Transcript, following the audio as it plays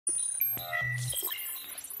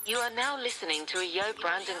You are now listening to a Yo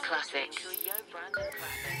Brandon classic.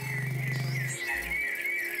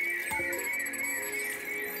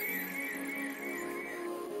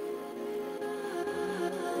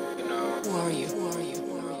 You know, Who are you? Who are you?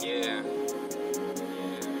 yeah,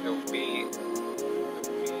 the beat,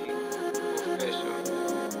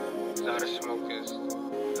 official, Zara Smokers,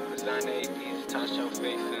 Designer APs, Tasha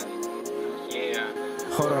Faithin, yeah.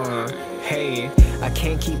 Hold on, hey, I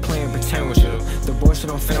can't keep playing pretend with you. The bullshit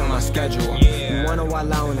don't fit on my schedule. You wanna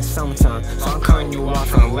wild out in the summertime, so I'm cutting you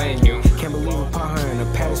off and I'm letting you. Can't believe I put her in a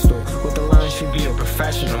pedestal. With the line, she be a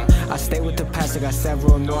professional. I stay with the past, I got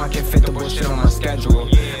several, know I can fit the bullshit on my schedule.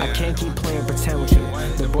 I can't keep playing pretend with you.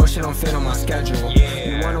 The bullshit don't fit on my schedule.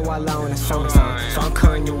 You wanna wild out in the summertime, so I'm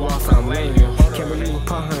cutting you off and I'm letting you. Can't believe I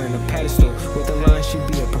put her in a pedestal. With the line, she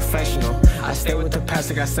be a professional. I stay with the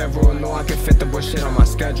past, I got several, know I can fit the bullshit on my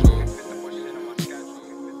schedule.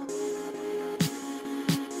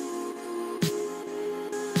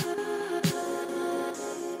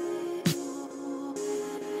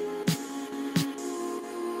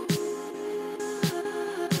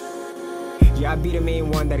 Yeah, I be the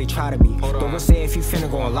main one that he try to be. Don't go say if you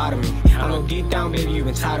finna gon' lie to me. I know deep down, baby, you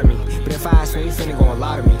been tired of me. But if I ask when you finna gon'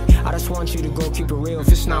 lie to me, I just want you to go keep it real. If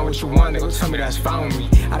it's not what you want, then go tell me that's fine with me.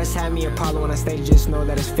 I just had me a problem when I stay, just know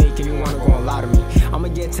that it's fake if you wanna go and lie to me. I'ma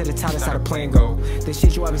get to the top, that's how the plan go. The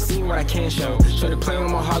shit you haven't seen, what I can show. So they play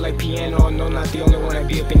with my heart like piano. No, not the only one that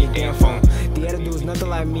be up in your damn phone. The other dude's nothing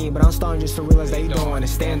like me, but I'm starting just to realize that you don't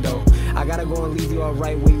understand though. I gotta go and leave you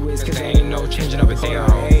alright where you is, cause there ain't no changing up a damn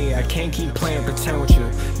home. Hey, I can't keep playing pretend with you.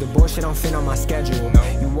 The bullshit don't fit on my schedule.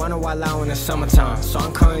 You wanna wild out in the summertime, so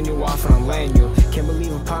I'm cutting you off and I'm letting you. Can't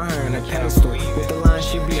believe I put her in a pedestal. With the line,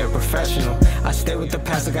 she be a professional. I stay with the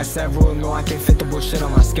past, I got several, know I can fit the bullshit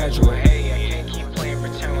on my schedule.